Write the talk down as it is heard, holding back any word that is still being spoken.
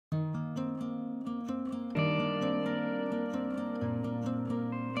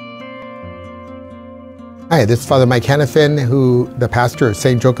Hi, this is Father Mike Hanifin, the pastor of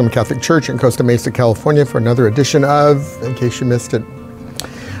St. Joachim Catholic Church in Costa Mesa, California, for another edition of, in case you missed it.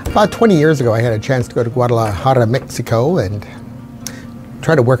 About 20 years ago, I had a chance to go to Guadalajara, Mexico, and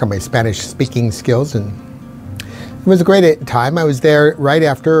try to work on my Spanish-speaking skills, and it was a great time. I was there right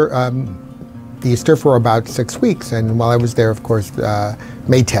after Easter for about 6 weeks, and while I was there, of course,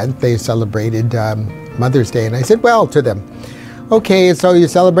 May 10th, they celebrated Mother's Day, and I said, well, to them, okay, so you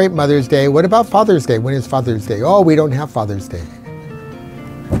celebrate Mother's Day. What about Father's Day? When is Father's Day? Oh, we don't have Father's Day.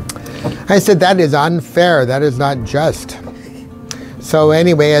 I said, that is unfair. That is not just. So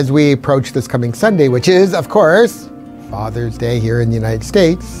anyway, as we approach this coming Sunday, which is, of course, Father's Day here in the United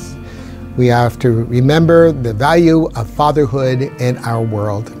States, we have to remember the value of fatherhood in our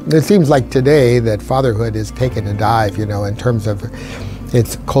world. It seems like today that fatherhood is taking a dive, in terms of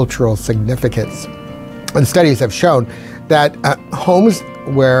its cultural significance. And studies have shown that homes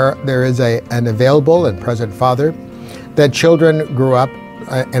where there is an available and present father, that children grew up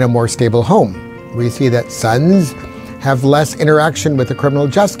in a more stable home. We see that sons have less interaction with the criminal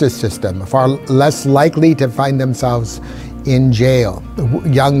justice system, far less likely to find themselves in jail.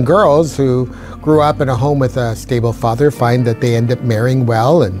 Young girls who grew up in a home with a stable father find that they end up marrying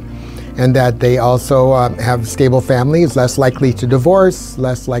well, and that they also have stable families, less likely to divorce,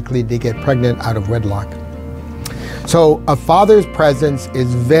 less likely to get pregnant out of wedlock. So a father's presence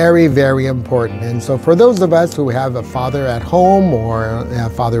is very, very important. And so for those of us who have a father at home or a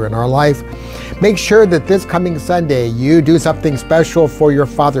father in our life, make sure that this coming Sunday you do something special for your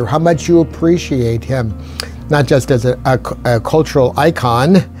father, how much you appreciate him, not just as a cultural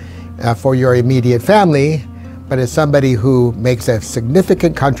icon for your immediate family, but as somebody who makes a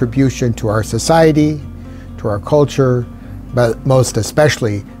significant contribution to our society, to our culture, but most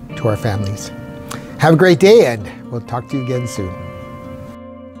especially to our families. Have a great day, and we'll talk to you again soon.